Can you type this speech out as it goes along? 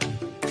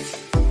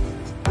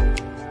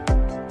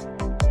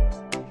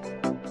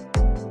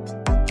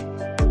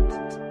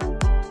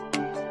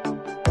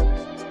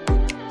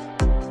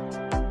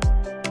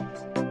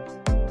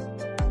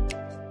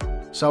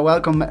So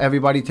welcome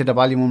everybody to the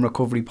Ballymun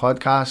Recovery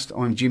Podcast.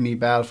 I'm Jimmy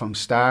Bell from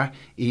Star,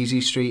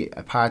 Easy Street,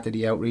 a part of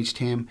the outreach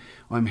team.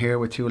 I'm here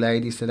with two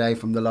ladies today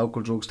from the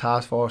local drugs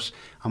task force,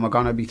 and we're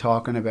going to be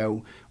talking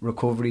about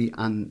recovery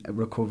and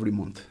Recovery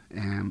Month.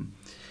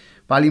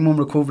 Ballymun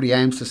Recovery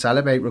aims to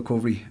celebrate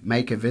recovery,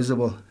 make it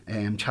visible,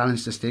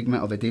 challenge the stigma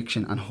of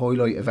addiction and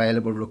highlight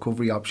available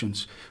recovery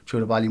options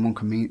through the Ballymun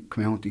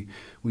community.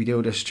 We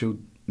do this through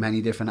many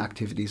different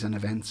activities and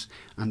events,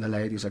 and the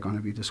ladies are going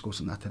to be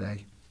discussing that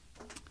today.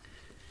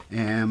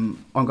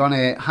 I'm going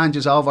to hand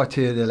you over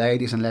to the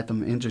ladies and let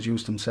them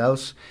introduce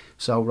themselves.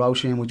 So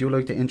Roisin, would you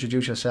like to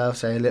introduce yourself,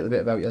 say a little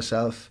bit about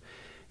yourself,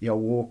 your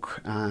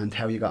work and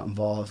how you got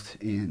involved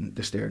in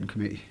the steering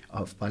committee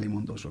of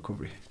Ballymun Does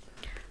Recovery?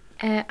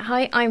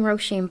 Hi, I'm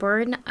Roisin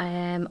Byrne.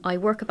 I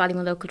work at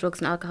Ballymun Local Drugs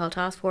and Alcohol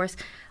Task Force.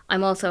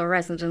 I'm also a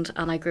resident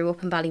and I grew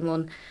up in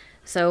Ballymun.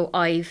 So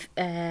I've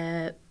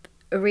a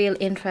real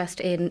interest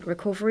in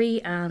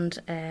recovery and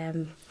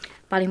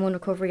Ballymun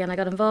Recovery, and I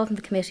got involved in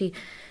the committee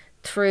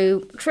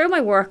through my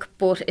work,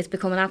 but it's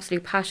become an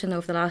absolute passion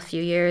over the last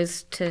few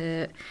years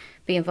to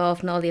be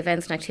involved in all the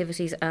events and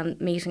activities and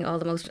meeting all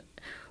the most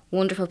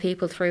wonderful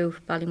people through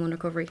Ballymun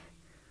Recovery.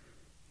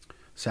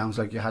 Sounds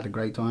like you had a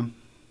great time.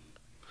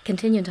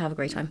 Continuing to have a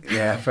great time.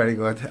 Yeah, very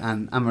good.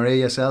 And Marie,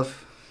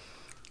 yourself?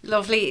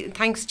 Lovely.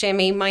 Thanks,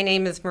 Jimmy. My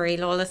name is Marie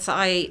Lawless.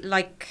 I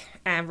like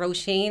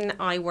Roisin.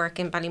 I work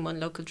in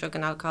Ballymun Local Drug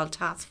and Alcohol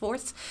Task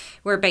Force.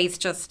 We're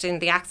based just in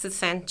the Access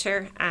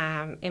Centre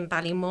in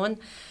Ballymun.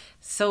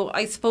 So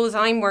I suppose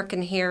I'm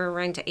working here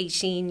around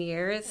 18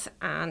 years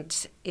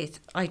and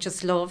I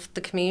just love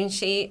the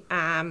community.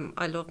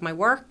 I love my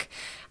work.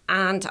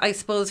 And I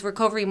suppose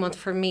Recovery Month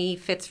for me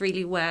fits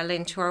really well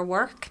into our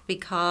work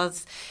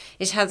because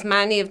it has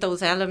many of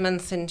those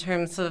elements in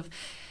terms of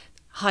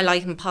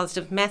highlighting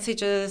positive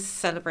messages,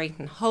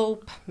 celebrating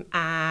hope.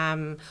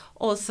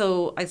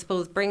 Also, I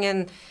suppose,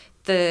 bringing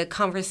the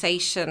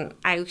conversation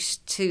out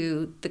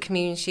to the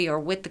community or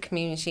with the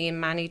community in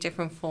many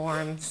different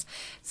forms.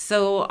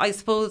 So I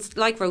suppose,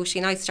 like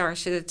Roisin, I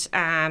started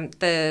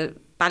the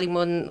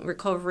Ballymun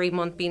Recovery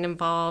Month being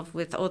involved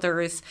with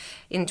others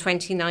in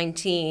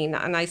 2019,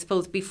 and I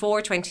suppose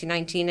before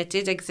 2019 it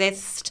did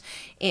exist.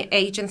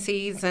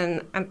 Agencies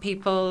and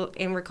people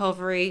in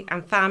recovery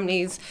and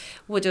families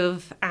would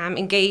have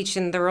engaged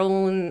in their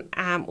own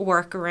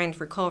work around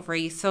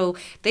recovery. So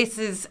this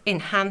is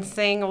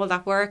enhancing all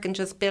that work and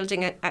just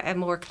building a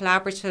more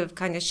collaborative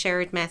kind of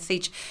shared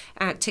message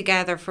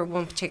together for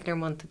one particular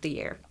month of the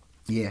year.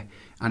 Yeah,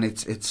 and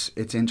it's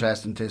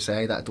interesting to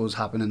say that it does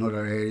happen in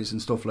other areas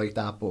and stuff like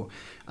that, but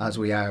as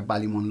we are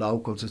Ballymun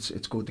locals,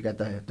 it's good to get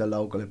the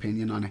local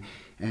opinion on it.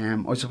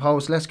 I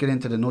suppose let's get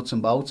into the nuts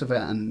and bolts of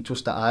it, and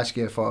just to ask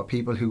you, for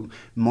people who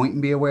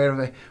mightn't be aware of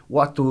it,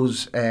 what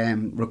does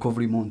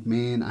Recovery Month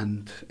mean,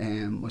 and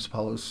I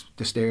suppose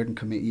the steering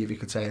committee, if you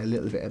could say a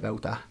little bit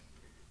about that.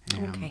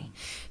 Okay,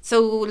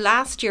 so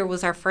last year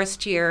was our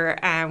first year,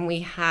 and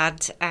we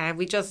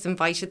just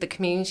invited the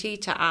community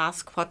to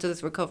ask, what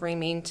does recovery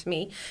mean to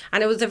me?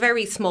 And it was a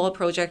very small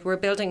project. We're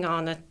building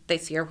on it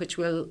this year, which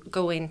we'll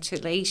go into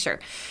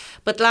later.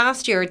 But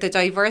last year, the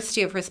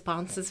diversity of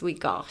responses we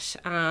got,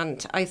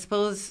 and I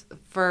suppose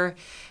for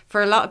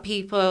a lot of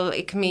people,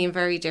 it can mean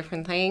very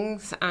different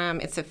things.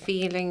 It's a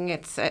feeling,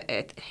 it's a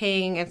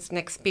thing, it's an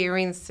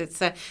experience,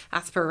 it's an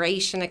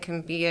aspiration. It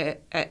can be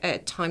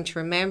a time to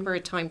remember,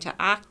 a time to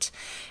act.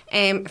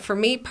 For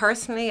me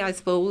personally, I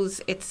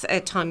suppose it's a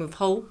time of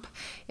hope.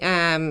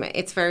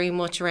 It's very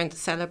much around the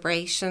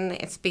celebration.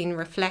 It's being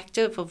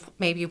reflective of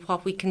maybe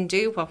what we can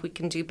do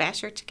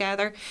better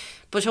together,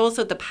 but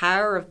also the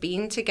power of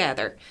being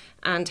together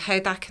and how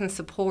that can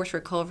support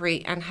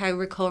recovery and how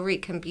recovery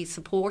can be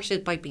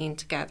supported by being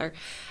together.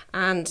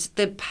 And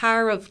the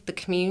power of the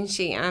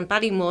community, and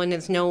Ballymun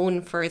is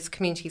known for its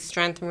community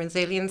strength and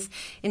resilience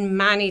in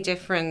many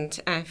different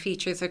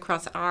features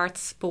across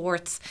arts,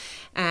 sports,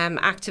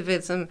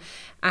 activism,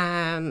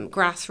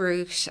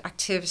 grassroots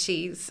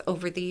activities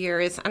over the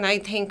years. And I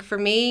think for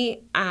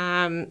me,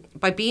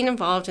 by being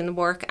involved in the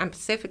work, and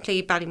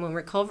specifically Ballymun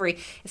Recovery,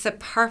 it's a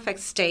perfect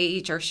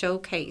stage or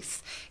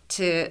showcase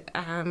to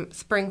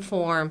spring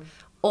form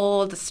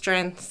all the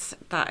strengths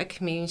that a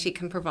community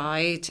can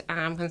provide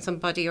when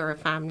somebody or a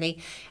family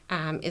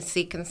is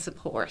seeking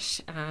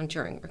support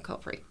during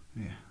recovery.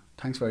 Yeah,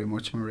 thanks very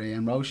much, Marie.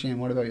 And Roisin,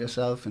 what about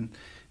yourself, and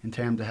in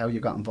terms of how you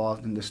got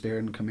involved in the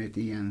steering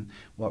committee and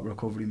what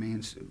Recovery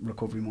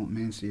Month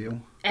means to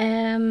you?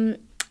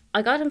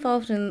 I got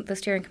involved in the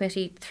steering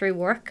committee through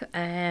work,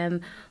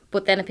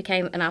 but then it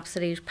became an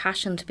absolute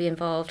passion to be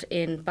involved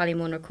in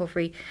Ballymun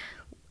Recovery.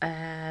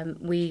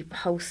 We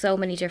host so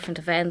many different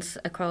events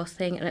across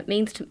thing, and it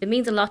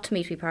means a lot to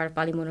me to be part of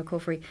Ballymun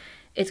Recovery.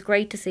 It's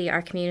great to see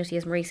our community,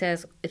 as Marie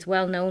says, it's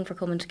well known for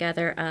coming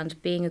together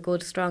and being a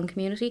good, strong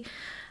community,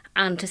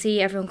 and to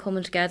see everyone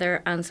coming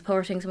together and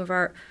supporting some of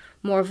our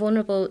more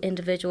vulnerable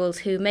individuals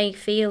who may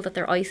feel that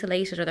they're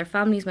isolated, or their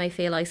families may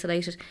feel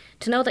isolated,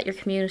 to know that your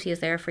community is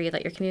there for you,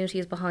 that your community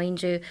is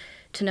behind you,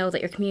 to know that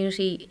your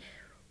community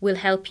will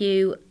help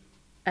you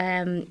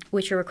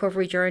with your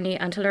recovery journey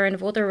and to learn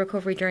of other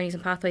recovery journeys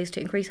and pathways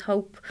to increase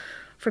hope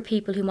for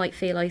people who might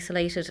feel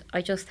isolated.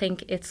 I just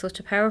think it's such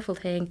a powerful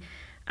thing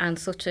and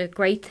such a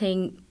great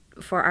thing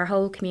for our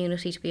whole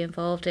community to be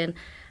involved in.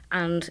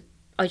 And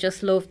I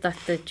just love that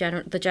the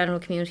general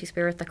community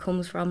spirit that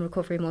comes from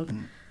Recovery Month.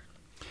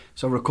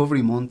 So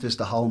Recovery Month is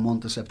the whole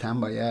month of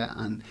September, yeah,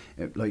 and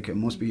it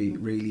must be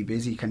really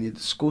busy. Can you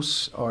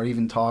discuss or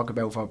even talk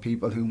about, for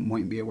people who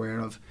might be aware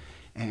of,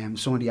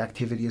 some of the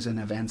activities and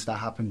events that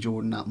happen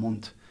during that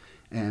month?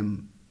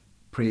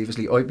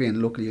 Previously, I've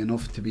been lucky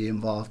enough to be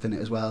involved in it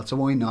as well,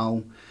 so I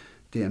know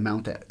the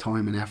amount of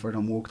time and effort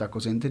and work that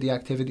goes into the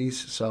activities.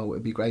 So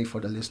it'd be great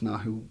for the listener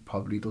who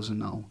probably doesn't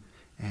know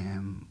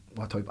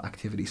what type of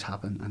activities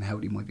happen and how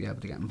they might be able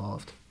to get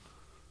involved.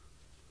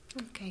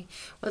 Okay.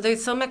 Well,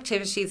 there's some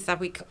activities that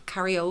we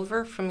carry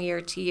over from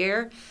year to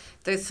year.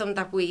 There's some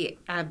that we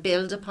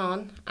build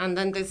upon, and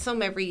then there's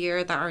some every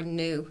year that are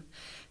new.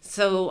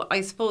 So I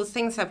suppose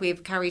things that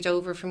we've carried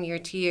over from year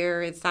to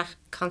year is that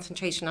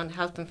concentration on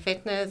health and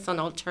fitness, on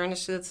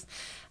alternatives,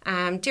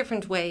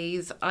 different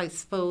ways, I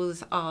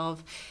suppose,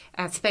 of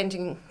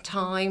spending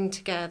time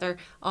together,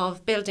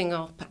 of building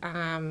up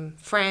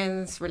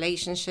friends,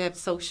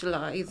 relationships,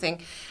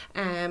 socialising.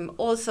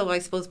 Also, I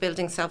suppose,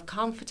 building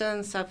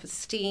self-confidence,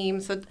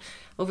 self-esteem. So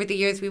over the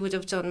years, we would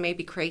have done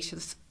maybe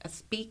creative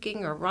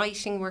speaking or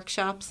writing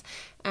workshops.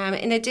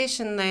 In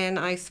addition, then,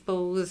 I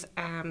suppose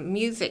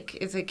music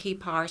is a key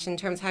part in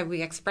terms of how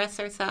we express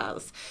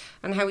ourselves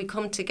and how we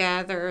come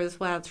together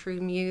as well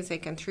through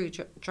music and through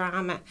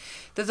drama.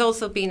 There's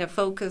also been a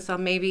focus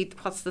on maybe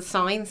what's the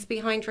science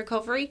behind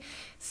recovery.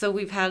 So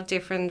we've held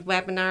different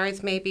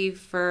webinars maybe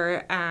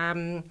for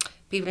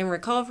people in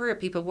recovery or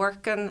people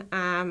working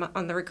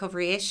on the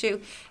recovery issue,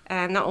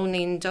 not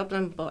only in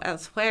Dublin but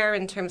elsewhere,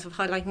 in terms of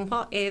highlighting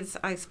what is,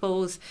 I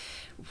suppose,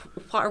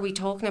 what are we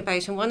talking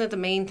about. And one of the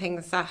main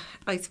things that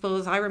I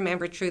suppose I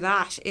remember through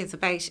that is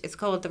about, it's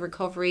called the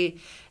recovery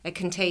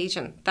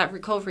contagion. That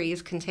recovery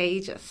is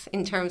contagious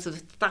in terms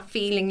of that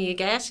feeling you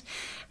get.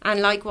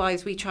 And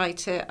likewise, we try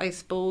to, I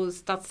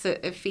suppose, that's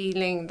a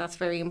feeling that's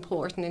very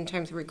important in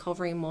terms of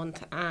Recovery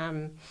Month.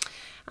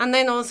 And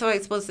then also, I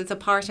suppose, it's a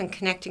part in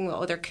connecting with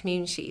other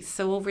communities.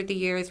 So over the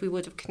years, we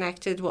would have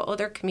connected with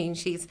other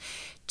communities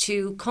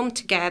to come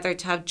together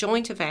to have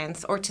joint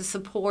events or to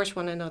support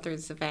one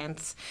another's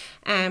events.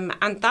 And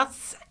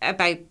that's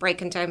about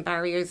breaking down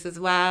barriers as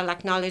well,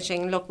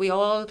 acknowledging, look, we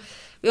all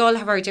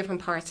have our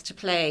different parts to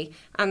play,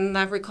 and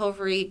that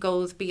recovery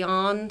goes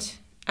beyond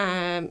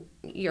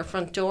your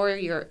front door,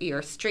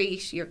 your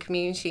street, your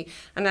community.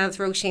 And as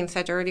Roisin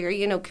said earlier,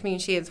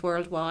 community is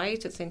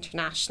worldwide, it's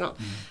international.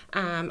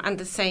 And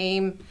the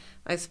same,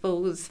 I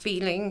suppose,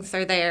 feelings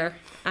are there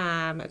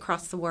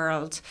across the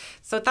world.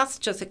 So that's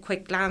just a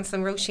quick glance.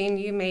 And Roisin,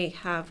 you may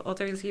have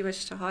others you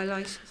wish to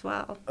highlight as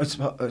well.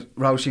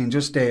 Roisin,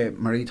 just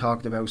Marie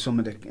talked about some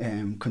of the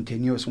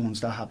continuous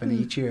ones that happen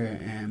each year.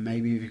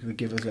 Maybe if you could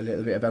give us a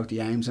little bit about the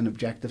aims and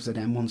objectives of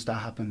them ones that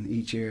happen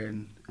each year,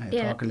 and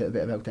talk a little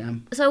bit about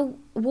them. So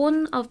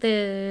one of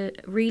the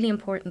really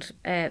important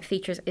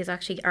features is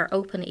actually our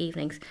open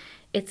evenings.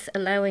 It's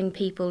allowing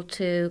people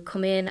to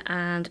come in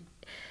and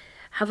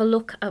have a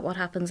look at what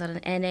happens at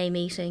an NA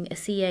meeting, a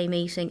CA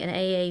meeting, an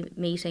AA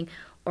meeting,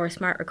 or a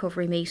Smart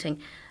Recovery meeting.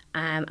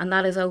 And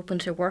that is open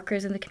to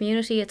workers in the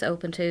community, it's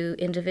open to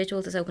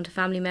individuals, it's open to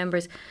family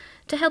members,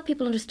 to help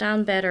people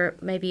understand better,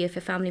 maybe if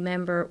a family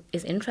member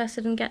is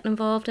interested in getting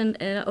involved in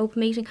an open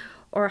meeting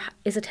or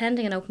is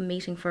attending an open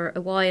meeting for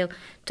a while,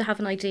 to have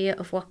an idea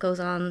of what goes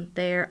on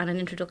there and an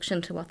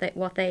introduction to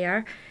what they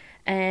are.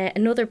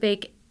 Another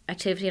big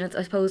activity, and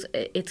I suppose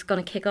it's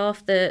going to kick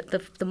off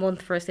the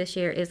month for us this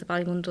year, is the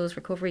Ballymun Does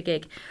Recovery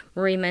Gig.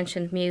 Marie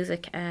mentioned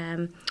music.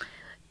 In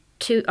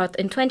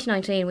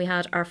 2019 we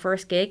had our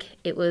first gig.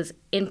 It was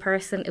in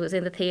person, it was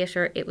in the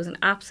theatre, it was an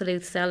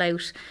absolute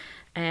sellout.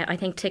 I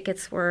think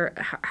tickets were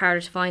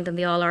harder to find than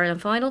the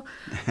All-Ireland final,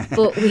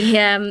 but we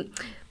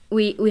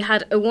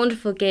had a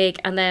wonderful gig,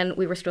 and then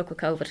we were struck with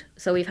COVID,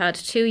 so we've had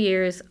 2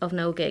 years of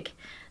no gig.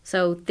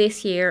 So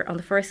this year on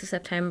the 1st of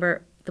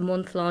September the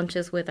month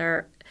launches with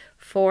our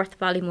 4th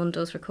Ballymun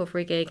Does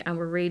Recovery Gig, and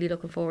we're really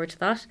looking forward to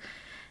that.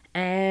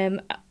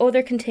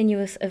 Other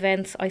continuous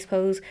events, I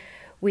suppose,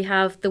 we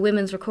have the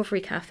Women's Recovery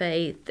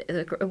Cafe,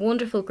 a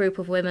wonderful group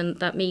of women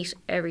that meet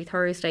every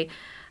Thursday.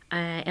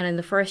 And in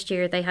the first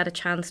year, they had a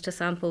chance to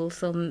sample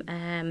some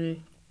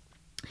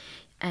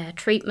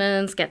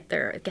treatments, get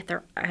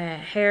their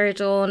hair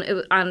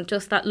done, and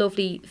just that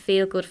lovely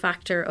feel-good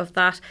factor of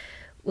that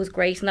was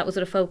great. And that was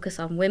with a focus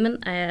on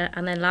women.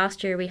 And then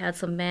last year, we had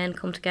some men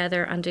come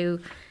together and do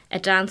a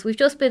dance. We've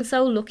just been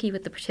so lucky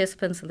with the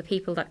participants and the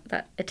people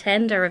that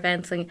attend our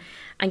events and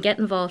get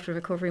involved in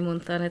Recovery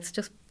Month, and it's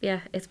just,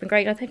 it's been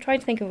great. I think trying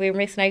to think if we were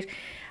missing out.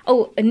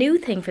 Oh, a new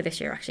thing for this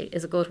year actually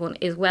is a good one,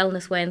 is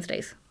Wellness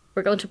Wednesdays.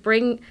 We're going to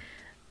bring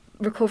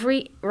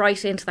recovery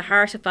right into the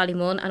heart of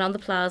Ballymun, and on the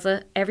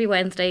plaza every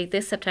Wednesday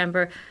this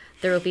September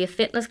There will be a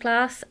fitness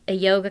class, a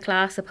yoga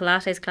class, a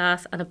Pilates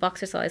class and a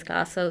boxercise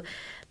class. So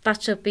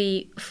that should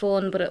be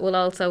fun, but it will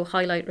also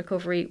highlight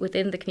recovery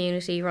within the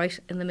community, right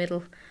in the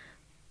middle,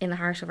 in the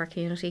heart of our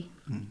community.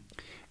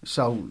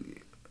 So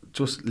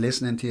just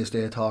listening to you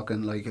there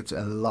talking, like, it's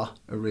a lot,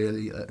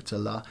 it's a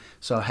lot.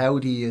 So how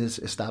do you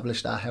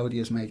establish that? How do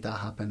you make that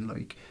happen?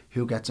 Like,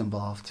 who gets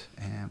involved?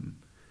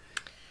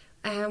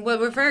 Well,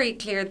 we're very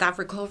clear that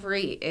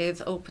recovery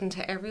is open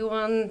to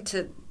everyone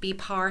to be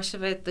part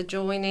of it, the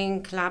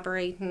joining,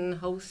 collaborating,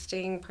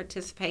 hosting,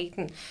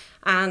 participating.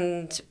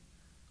 And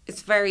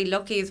it's very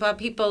lucky as well.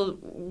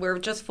 We're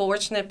just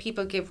fortunate,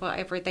 people give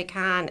whatever they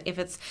can. If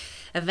it's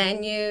a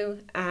venue,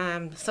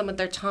 some of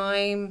their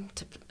time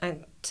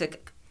to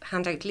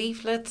hand out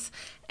leaflets,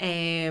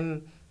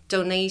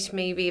 donate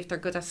maybe if they're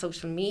good at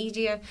social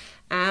media.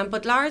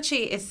 But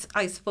largely it's,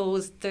 I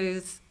suppose,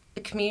 there's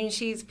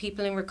communities,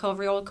 people in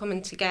recovery all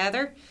coming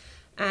together.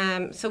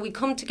 So we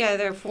come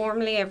together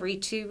formally every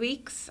 2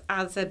 weeks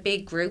as a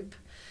big group.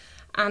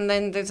 And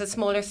then there's a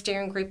smaller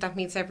steering group that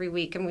meets every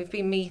week, and we've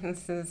been meeting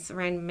since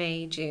around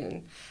May,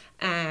 June.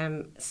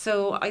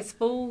 So I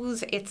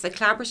suppose it's a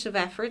collaborative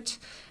effort,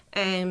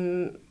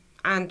 and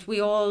we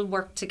all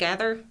work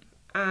together.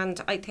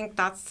 And I think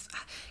that's,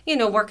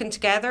 working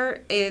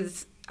together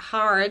is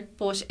hard,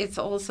 but it's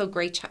also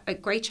a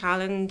great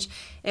challenge.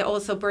 It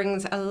also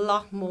brings a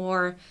lot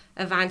more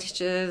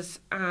advantages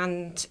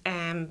and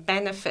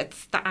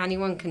benefits that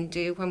anyone can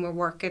do when we're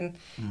working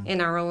in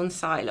our own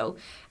silo.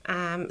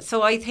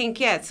 So I think,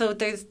 so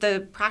there's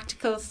the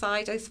practical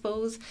side, I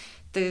suppose.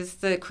 There's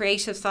the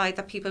creative side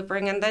that people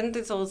bring, and then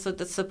there's also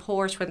the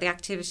support when the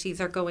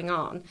activities are going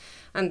on.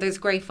 And there's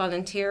great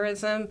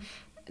volunteerism.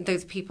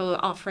 There's people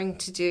offering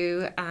to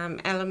do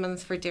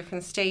elements for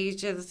different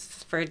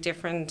stages, for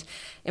different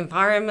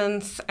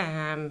environments.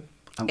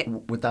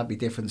 Would that be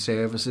different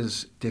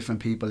services,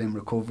 different people in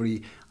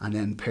recovery, and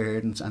then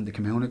parents and the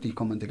community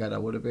coming together?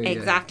 Would it be?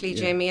 Exactly,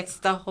 Jamie. It's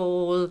the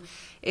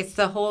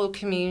whole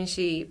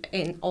community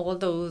in all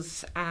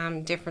those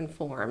different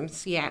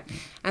forms. Yeah,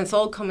 and it's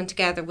all coming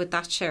together with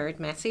that shared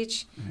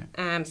message.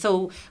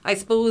 So I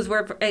suppose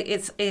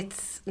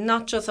it's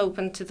not just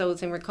open to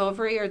those in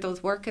recovery or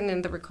those working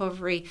in the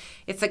recovery.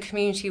 It's a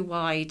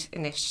community-wide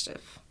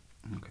initiative.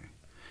 Okay,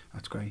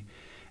 that's great.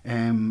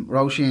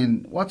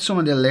 Roisin, what's some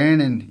of the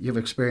learning you've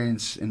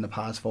experienced in the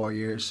past 4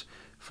 years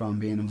from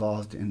being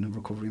involved in the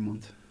Recovery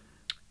Month?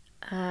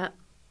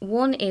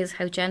 One is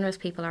how generous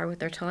people are with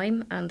their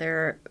time and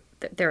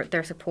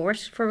their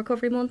support for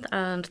Recovery Month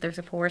and their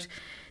support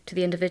to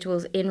the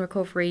individuals in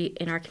recovery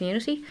in our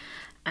community.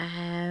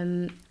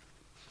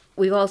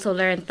 We've also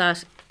learned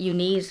that you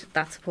need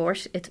that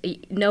support.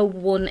 No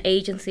one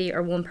agency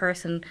or one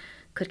person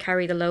could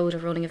carry the load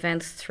of running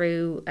events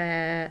through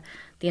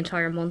the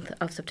entire month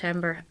of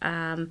September.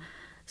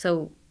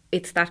 So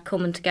it's that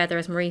coming together,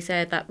 as Marie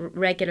said, that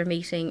regular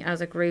meeting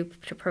as a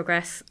group to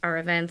progress our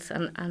events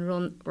and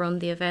run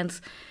the events.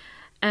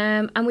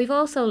 And we've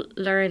also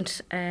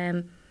learned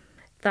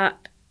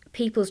that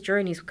people's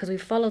journeys, because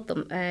we've followed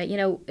them.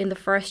 In the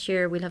first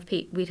year we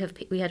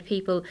had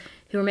people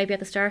who were maybe at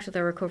the start of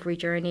their recovery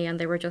journey and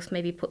they were just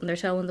maybe putting their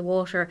toe in the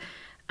water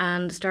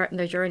and starting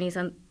their journeys,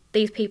 and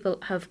these people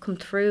have come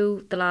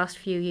through the last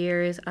few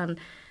years and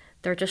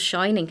they're just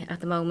shining at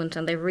the moment,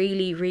 and they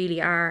really,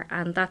 really are.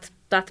 And that's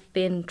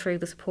been through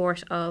the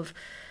support of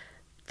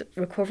the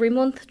Recovery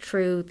Month,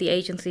 through the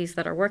agencies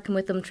that are working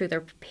with them, through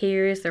their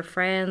peers, their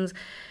friends.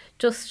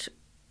 Just,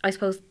 I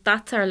suppose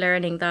that's our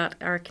learning, that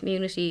our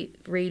community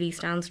really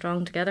stands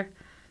strong together.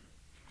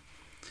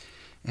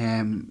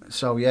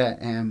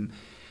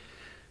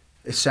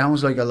 It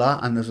sounds like a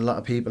lot, and there's a lot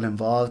of people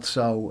involved,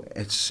 so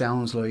it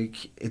sounds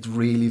like it's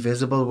really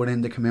visible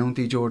within the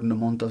community during the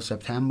month of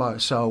September.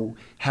 So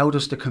how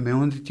does the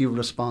community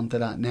respond to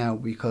that now?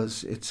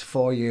 Because it's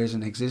 4 years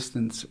in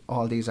existence,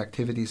 all these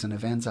activities and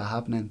events are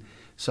happening.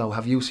 So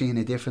have you seen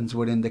a difference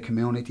within the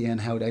community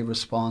and how they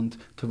respond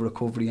to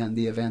recovery and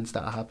the events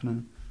that are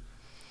happening?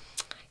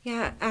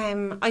 Yeah,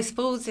 I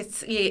suppose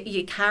it's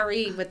you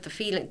carry with the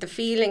feeling. The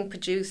feeling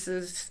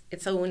produces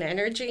its own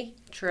energy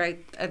throughout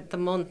the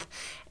month.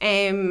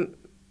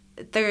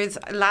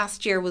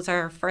 Last year was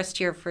our first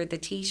year for the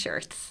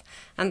T-shirts,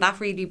 and that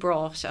really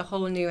brought a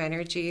whole new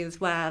energy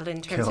as well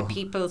in terms of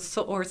people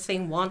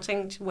sourcing,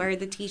 wanting to wear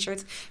the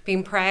T-shirts,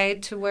 being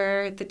proud to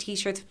wear the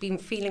T-shirts, being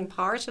feeling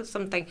part of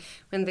something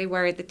when they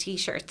wear the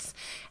T-shirts.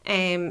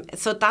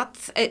 So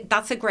that's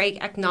a great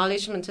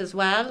acknowledgement as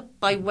well.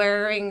 By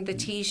wearing the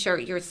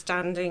T-shirt, you're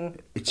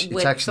standing it's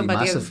with actually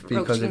somebody massive,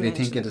 because if you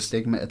think of it. the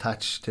stigma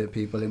attached to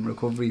people in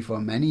recovery for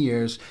many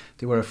years,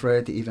 they were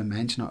afraid to even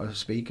mention it or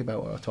speak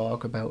about it or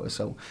talk about it.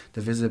 So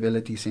the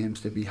visibility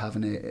seems to be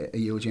having a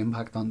huge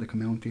impact on the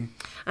community.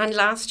 And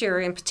last year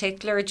in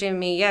particular,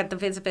 Jimmy, the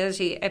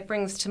visibility, it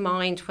brings to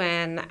mind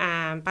when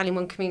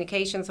Ballymun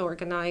Communications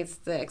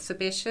organised the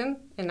exhibition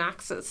in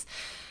Axis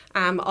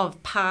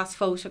of past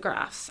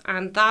photographs,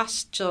 and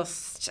that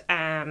just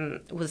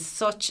was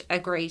such a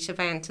great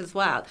event as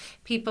well.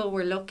 People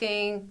were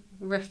looking,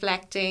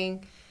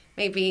 reflecting,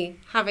 maybe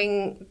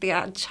having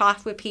the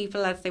chat with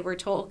people as they were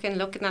talking,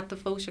 looking at the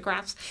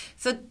photographs.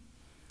 So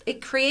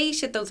it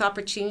created those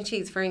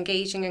opportunities for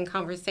engaging in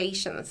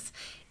conversations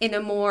in a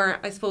more,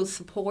 I suppose,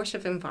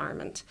 supportive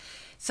environment.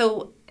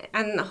 So,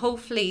 and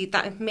hopefully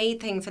that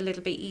made things a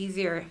little bit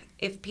easier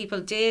if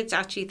people did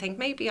actually think,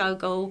 maybe I'll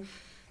go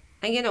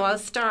and, I'll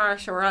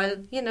start, or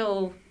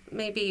I'll,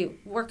 maybe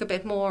work a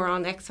bit more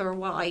on X or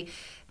Y.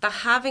 That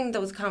having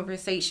those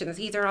conversations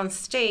either on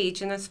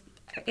stage, in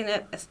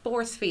a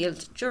sports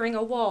field, during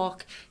a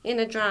walk, in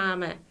a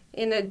drama,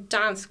 in a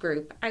dance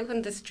group, out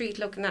on the street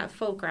looking at a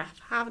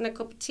photograph, having a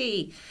cup of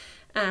tea,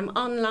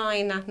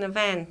 online at an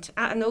event,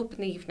 at an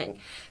open evening,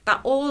 that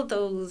all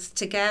those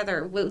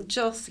together will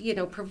just,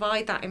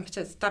 provide that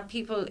impetus that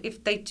people,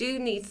 if they do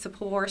need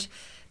support,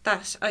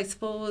 that I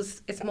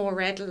suppose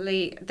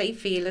they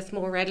feel it's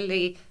more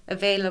readily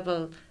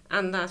available,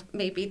 and that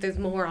maybe there's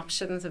more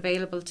options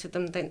available to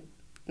them than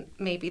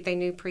maybe they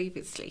knew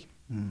previously.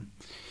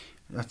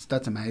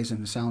 That's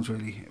amazing. It sounds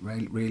really,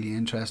 really, really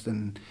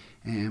interesting.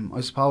 I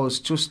suppose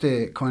just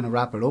to kind of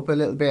wrap it up a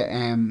little bit,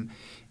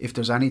 if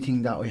there's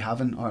anything that we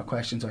haven't, or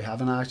questions I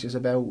haven't asked you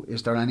about,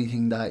 is there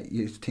anything that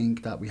you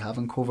think that we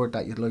haven't covered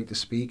that you'd like to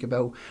speak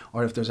about?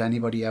 Or if there's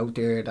anybody out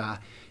there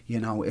that,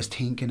 is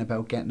thinking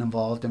about getting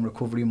involved in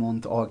Recovery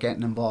Month or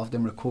getting involved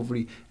in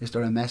recovery, is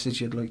there a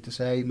message you'd like to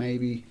say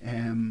maybe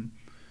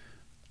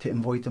to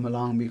invite them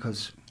along?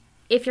 Because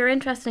if you're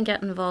interested in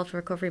getting involved in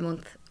Recovery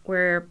Month,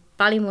 we're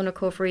Ballymun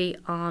Recovery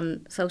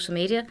on social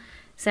media.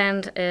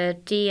 Send a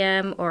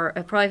DM or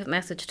a private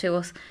message to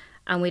us,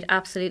 and we'd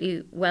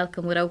absolutely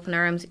welcome with open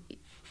arms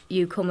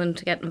you coming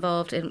to get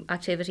involved in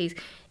activities.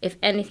 If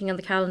anything on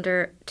the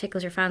calendar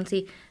tickles your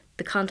fancy,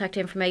 the contact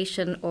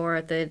information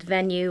or the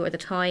venue or the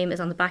time is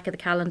on the back of the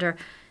calendar.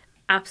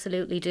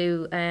 Absolutely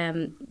do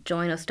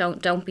join us.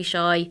 Don't be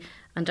shy,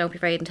 and don't be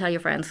afraid, and tell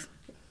your friends.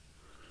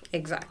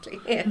 Exactly.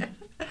 Yeah.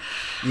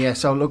 Yeah,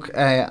 so look,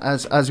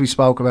 as we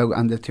spoke about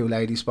and the two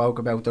ladies spoke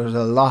about, there's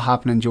a lot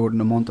happening during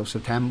the month of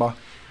September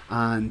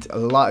and a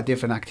lot of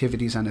different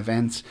activities and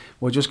events.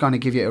 We're just going to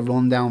give you a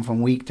rundown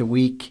from week to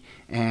week.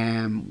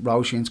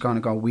 Roisin's going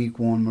to go week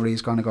 1,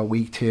 Marie's going to go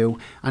week 2.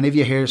 And if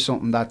you hear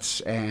something that's,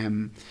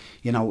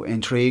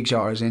 intrigues you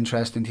or is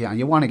interesting to you and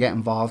you want to get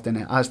involved in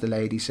it, as the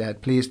lady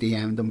said, please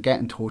DM them, get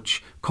in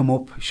touch, come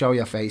up, show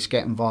your face,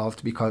 get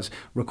involved, because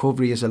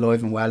recovery is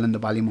alive and well in the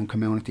Ballymun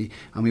community,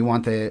 and we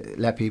want to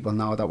let people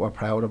know that we're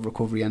proud of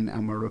recovery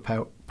and we're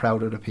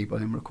proud of the people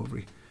in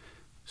recovery.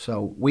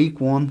 So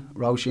week 1,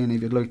 Roisin,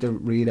 if you'd like to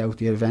read out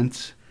the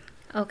events.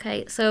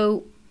 Okay,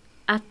 so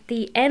at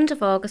the end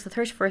of August, the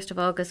 31st of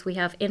August, we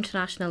have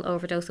International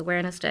Overdose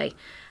Awareness Day,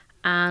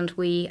 and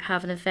we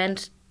have an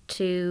event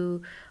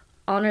to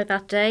honour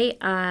that day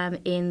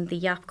in the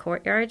Yap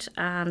Courtyard,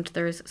 and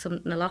there's some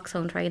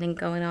naloxone training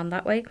going on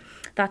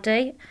that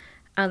day.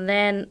 And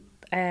then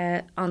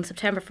on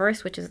September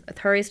 1st, which is a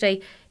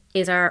Thursday,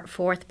 is our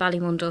 4th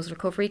Ballymun Does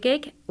Recovery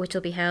gig, which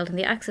will be held in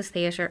the Access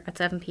Theatre at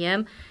 7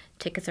 p.m.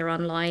 Tickets are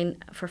online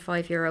for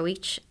 €5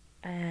 each.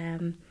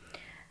 And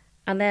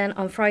then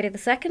on Friday the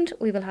 2nd,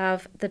 we will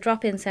have the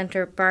Drop-In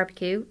Centre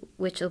Barbecue,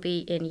 which will be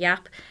in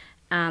Yap,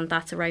 and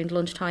that's around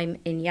lunchtime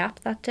in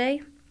Yap that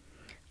day.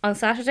 On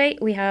Saturday,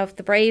 we have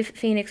the Brave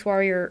Phoenix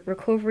Warrior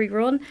Recovery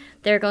Run.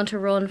 They're going to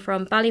run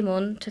from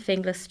Ballymun to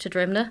Finglas to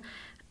Drimna,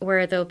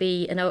 where there'll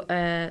be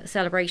a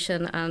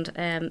celebration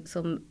and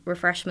some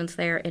refreshments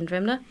there in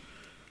Drimna.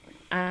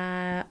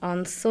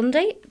 On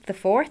Sunday, the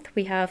 4th,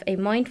 we have a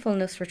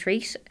mindfulness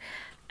retreat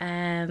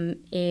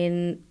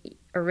in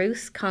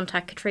Arus.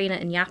 Contact Katrina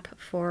in Yap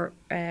for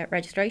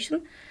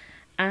registration.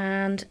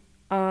 And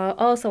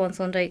also on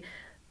Sunday,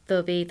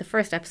 there'll be the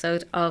first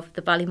episode of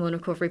the Ballymun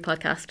Recovery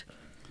podcast.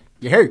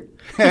 Yahoo!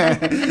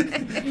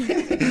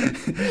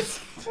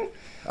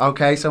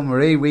 Okay, so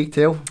Marie, week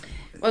 2.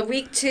 Well,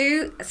 week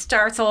 2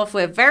 starts off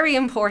with a very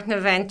important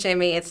event,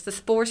 Jimmy. It's the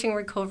Sporting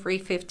Recovery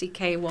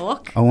 50k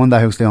walk. I wonder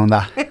who's doing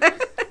that.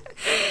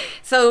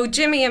 So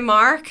Jimmy and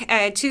Mark,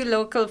 2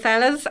 local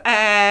fellas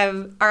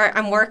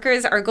and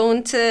workers, are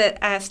going to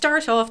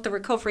start off the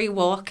recovery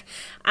walk,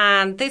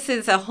 and this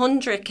is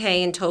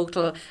 100k in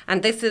total,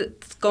 and this is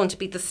going to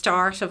be the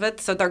start of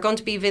it. So they're going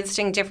to be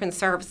visiting different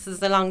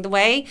services along the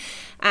way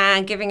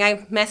and giving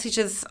out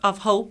messages of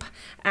hope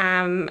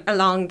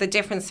along the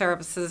different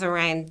services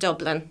around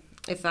Dublin.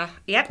 Is that,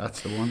 yeah?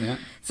 That's the one, yeah.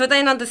 So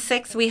then on the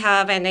 6th, we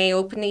have NA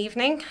Open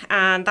Evening,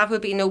 and that will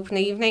be an open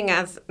evening,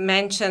 as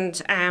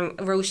mentioned.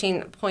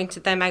 Roisin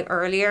pointed them out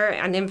earlier,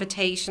 an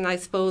invitation, I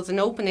suppose, an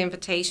open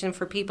invitation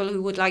for people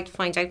who would like to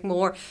find out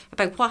more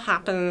about what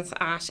happens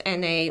at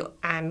NA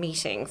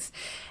meetings.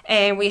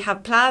 We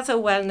have Plaza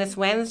Wellness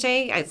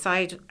Wednesday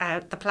outside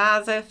the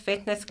Plaza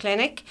Fitness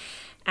Clinic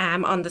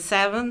on the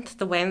 7th,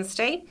 the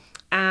Wednesday.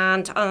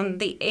 And on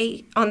the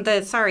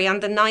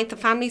 9th, the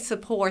Family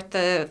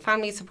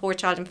Support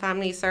Child and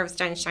Family Service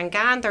down in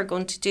Shangan, they're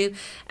going to do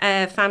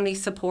a family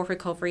support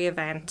recovery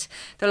event.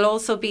 There'll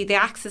also be the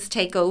Access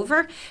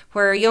Takeover,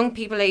 where young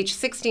people aged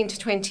 16 to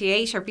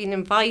 28 are being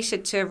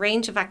invited to a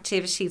range of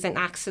activities in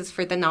Access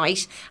for the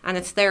night, and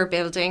it's their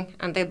building,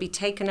 and they'll be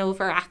taking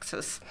over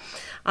Access.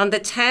 On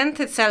the 10th,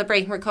 it's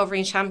Celebrating Recovery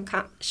in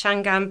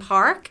Shangan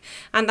Park,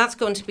 and that's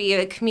going to be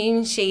a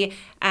community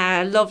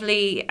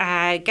lovely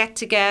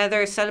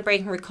get-together,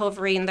 celebrating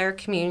recovery in their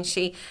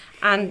community.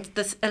 And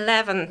the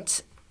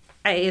 11th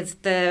is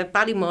the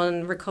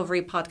Ballymun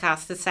Recovery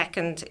Podcast, the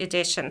second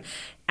edition.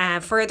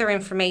 Further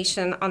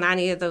information on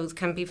any of those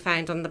can be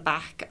found on the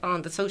back,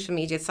 on the social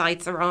media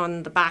sites, or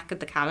on the back of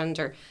the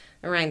calendar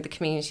around the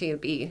community. Will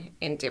be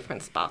in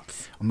different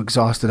spots. I'm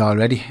exhausted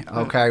already.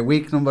 Okay,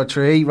 week number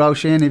 3,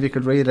 Roisin, if you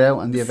could read it out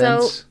on the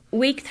events. So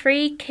week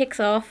 3 kicks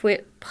off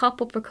with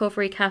Pop-Up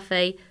Recovery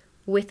Cafe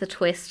with a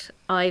twist.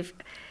 I've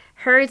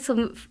heard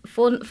some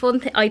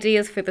fun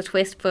ideas for the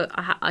twist, but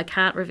I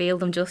can't reveal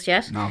them just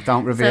yet. No,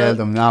 don't reveal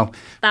them now.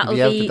 That'll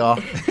be out the door.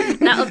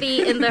 That'll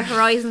be in the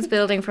Horizons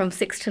building from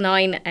 6 to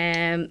 9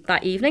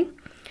 that evening.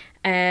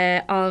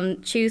 On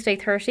Tuesday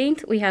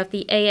 13th, we have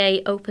the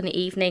AA Open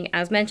Evening.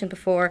 As mentioned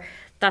before,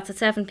 that's at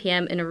 7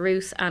 p.m. in a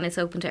Roos, and it's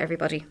open to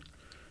everybody.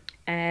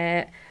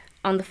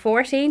 On the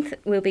 14th,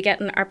 we'll be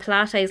getting our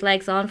Pilates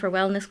legs on for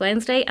Wellness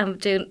Wednesday and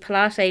doing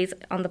Pilates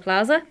on the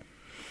Plaza.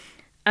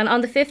 And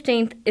on the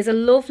 15th is a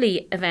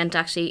lovely event,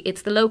 actually.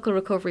 It's the local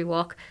recovery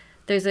walk.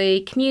 There's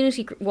a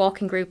community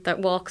walking group that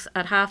walks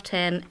at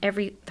 10:30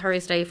 every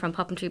Thursday from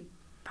Poppentry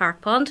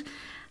Park Pond.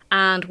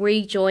 And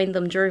we join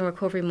them during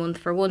Recovery Month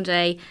for one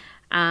day.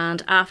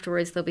 And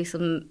afterwards, there'll be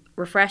some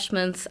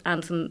refreshments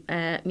and some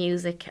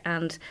music.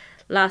 And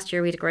last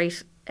year, we had a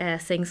great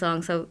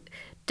sing-song. So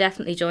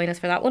definitely join us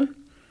for that one.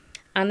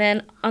 And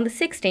then on the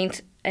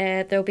 16th,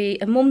 there'll be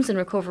a Mums in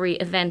Recovery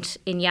event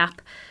in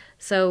Yap.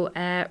 So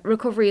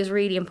recovery is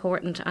really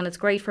important, and it's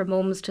great for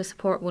mums to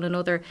support one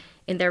another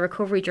in their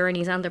recovery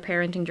journeys and their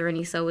parenting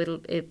journeys. So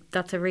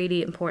that's a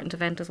really important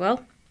event as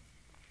well.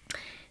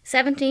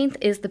 17th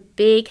is the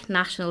big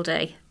national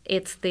day.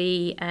 It's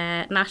the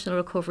National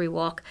Recovery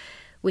Walk,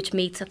 which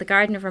meets at the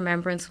Garden of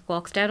Remembrance,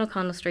 walks down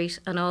O'Connell Street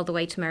and all the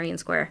way to Merrion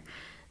Square.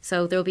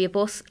 So there'll be a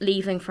bus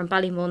leaving from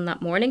Ballymun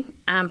that morning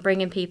and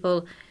bringing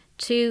people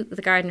to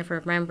the Garden of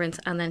Remembrance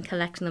and then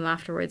collecting them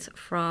afterwards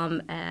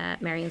from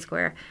Merrion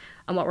Square.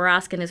 And what we're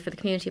asking is for the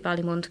community of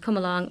Ballymun to come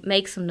along,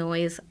 make some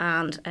noise,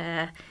 and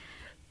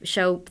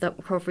show that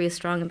recovery is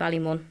strong in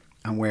Ballymun.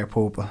 And wear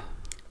purple.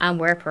 And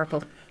wear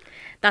purple.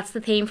 That's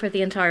the theme for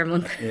the entire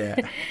month. Yeah.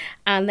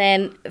 And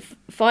then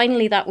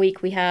finally that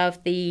week we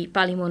have the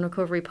Ballymun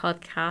Recovery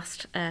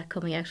Podcast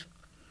coming out.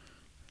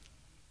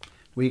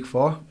 Week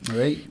 4,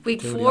 right?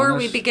 Week 4,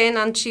 we begin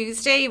on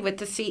Tuesday with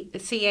the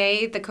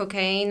CA, the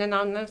Cocaine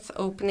Anonymous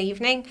Open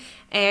Evening.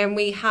 And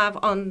we have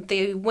on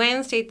the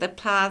Wednesday, the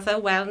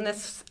Plaza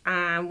Wellness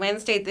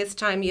Wednesday, this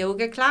time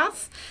yoga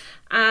class.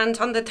 And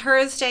on the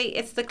Thursday,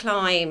 it's the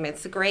Climb.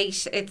 It's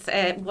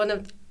one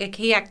of a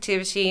key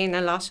activity in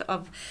a lot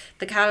of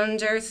the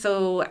calendar.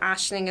 So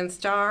Aisling and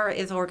Star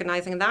is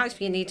organising that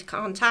if you need to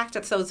contact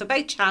it. So it's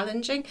about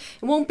challenging.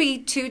 It won't be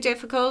too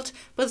difficult,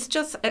 but it's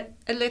just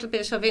a little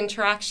bit of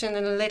interaction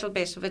and a little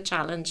bit of a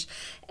challenge.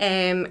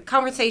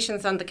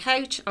 Conversations on the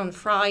Couch on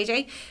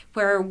Friday,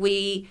 where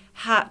we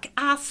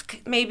ask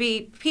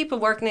maybe people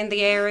working in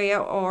the area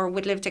or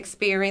with lived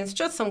experience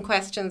just some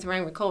questions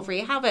around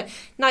recovery. Have a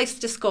nice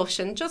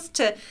discussion just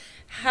to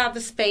have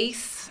a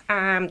space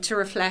to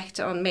reflect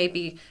on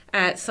maybe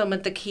some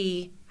of the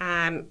key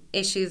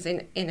issues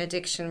in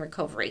addiction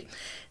recovery.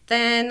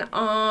 Then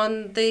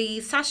on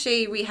the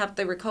Saturday, we have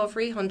the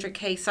Recovery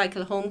 100k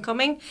Cycle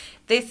Homecoming.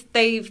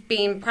 They've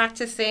been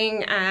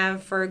practicing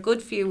for a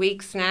good few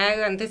weeks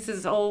now, and this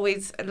is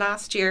always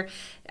last year.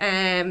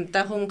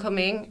 The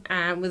homecoming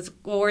was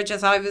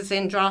gorgeous. I was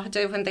in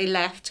Drogheda when they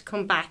left to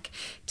come back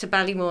to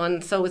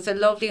Ballymun. So it's a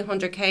lovely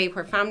 100k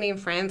where family and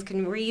friends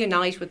can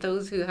reunite with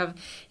those who have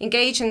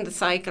engaged in the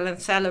cycle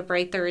and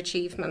celebrate their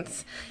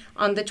achievements.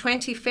 On the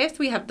 25th,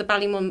 we have the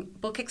Ballymun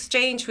Book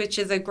Exchange, which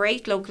is a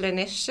great local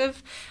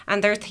initiative,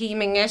 and they're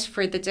theming it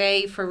for the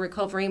day for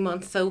Recovery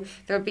Month. So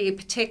there'll be a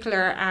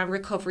particular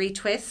recovery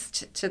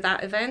twist to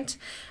that event.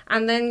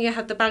 And then you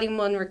have the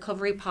Ballymun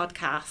Recovery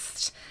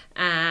Podcast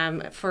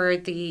for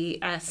the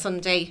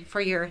Sunday,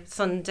 for your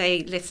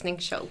Sunday listening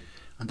show.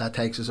 And that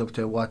takes us up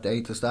to what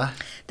date is that?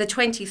 The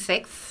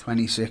 26th.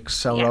 26th.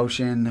 So Yeah.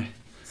 Roisin,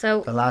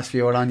 So the last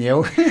few are on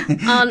you.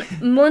 on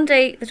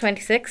Monday the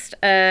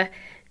 26th,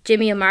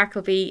 Jimmy and Mark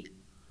will be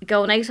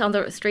going out on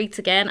the streets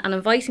again and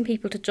inviting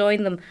people to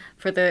join them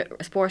for the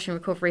Sport and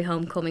Recovery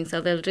Homecoming.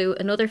 So they'll do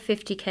another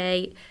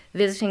 50k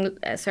visiting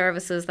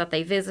services that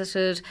they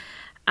visited,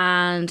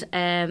 and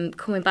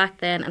coming back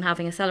then and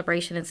having a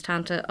celebration in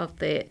Stanta of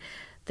the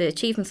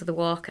achievements of the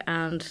walk.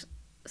 And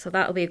so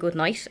that'll be a good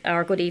night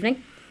or a good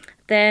evening.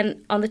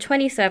 Then on the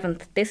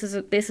 27th,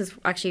 this is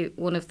actually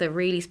one of the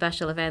really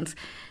special events.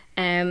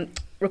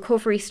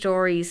 Recovery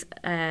Stories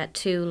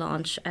 2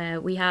 launch.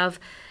 We have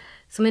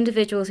some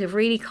individuals who've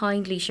really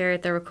kindly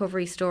shared their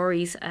recovery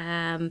stories.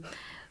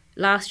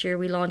 Last year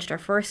we launched our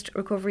first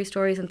recovery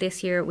stories, and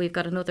this year we've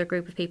got another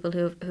group of people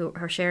who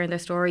are sharing their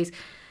stories.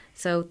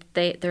 So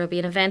there will be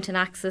an event in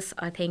Axis,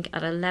 I think,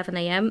 at 11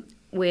 a.m.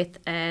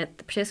 with the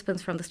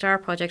participants from the STAR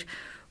project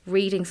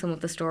reading some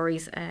of the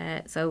stories.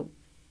 So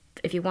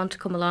if you want to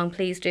come along,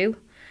 please do.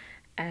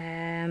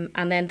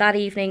 And then that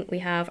evening we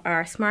have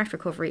our Smart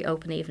Recovery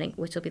open evening,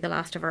 which will be the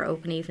last of our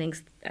open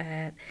evenings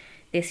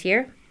this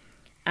year.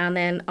 And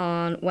then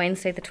on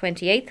Wednesday the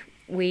 28th,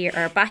 we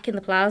are back in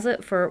the plaza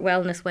for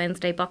Wellness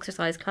Wednesday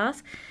boxercise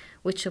class,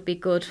 which should be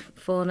good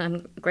fun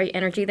and great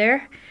energy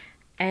there.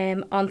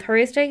 On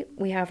Thursday,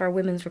 we have our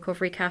Women's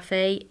Recovery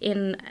Cafe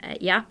in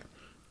Yap.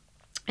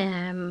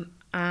 And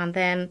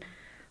then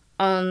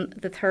on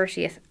the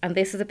 30th, and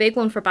this is a big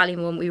one for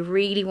Ballymun, we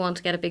really want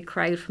to get a big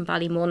crowd from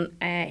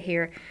Ballymun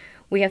here.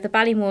 We have the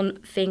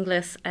Ballymun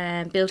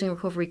Finglas Building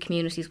Recovery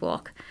Communities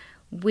Walk.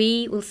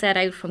 We will set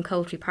out from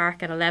Coultry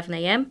Park at 11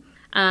 a.m.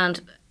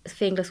 and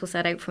Finglas will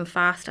set out from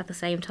Fast at the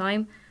same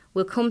time.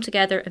 We'll come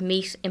together and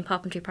meet in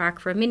Poppentry Park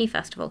for a mini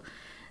festival.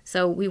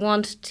 So we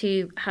want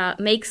to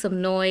make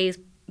some noise.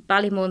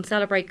 Ballymun,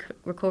 celebrate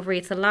recovery.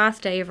 It's the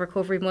last day of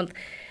Recovery Month,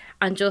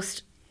 and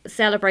just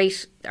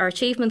celebrate our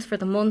achievements for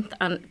the month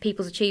and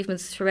people's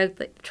achievements throughout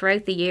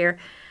the year.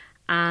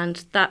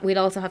 And that we'll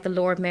also have the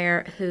Lord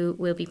Mayor, who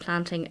will be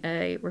planting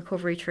a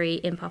recovery tree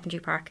in Poppentry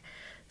Park.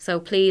 So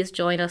please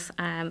join us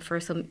for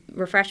some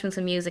refreshments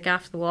and music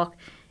after the walk.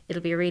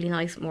 It'll be a really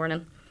nice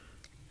morning.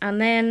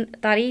 And then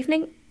that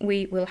evening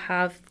we will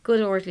have Good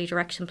Orderly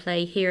Direction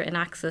Play here in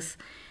Axis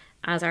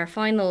as our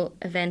final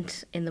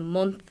event in the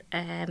month.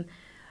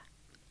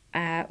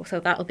 So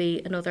that'll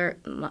be another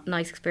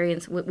nice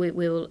experience. We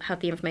will have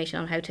the information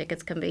on how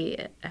tickets can be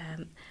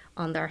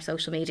on our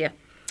social media.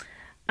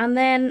 And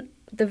then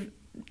the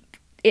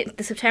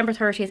September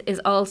 30th is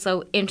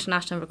also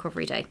International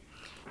Recovery Day.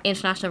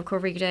 International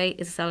Recovery Day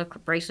is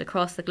celebrated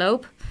across the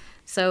globe.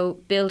 So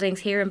buildings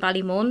here in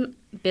Ballymun,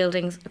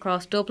 buildings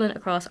across Dublin,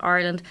 across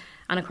Ireland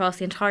and across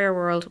the entire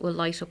world will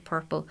light up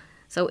purple.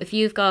 So if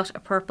you've got a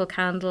purple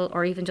candle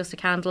or even just a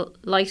candle,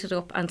 light it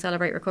up and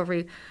celebrate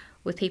recovery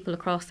with people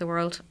across the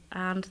world.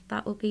 And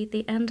that will be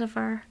the end of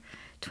our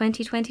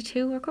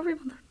 2022 Recovery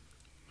Month.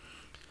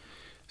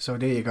 So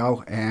there you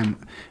go.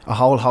 A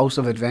whole host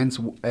of events,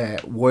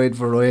 wide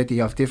variety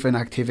of different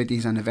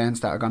activities and events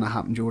that are going to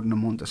happen during the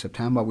month of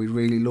September. We'd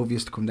really love you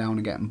to come down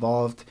and get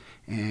involved.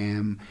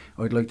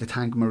 I'd like to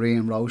thank Marie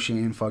and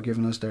Roisin for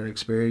giving us their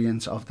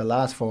experience of the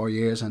last 4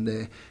 years and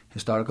the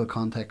historical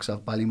context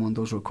of Ballymun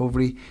does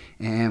recovery.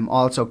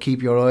 Also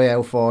keep your eye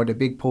out for the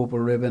big purple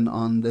ribbon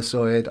on the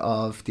side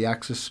of the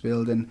Axis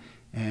building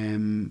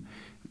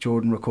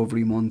during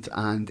Recovery Month,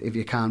 and if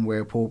you can,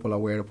 wear purple or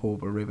wear a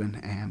purple ribbon.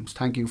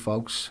 Thank you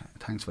folks,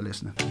 thanks for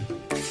listening.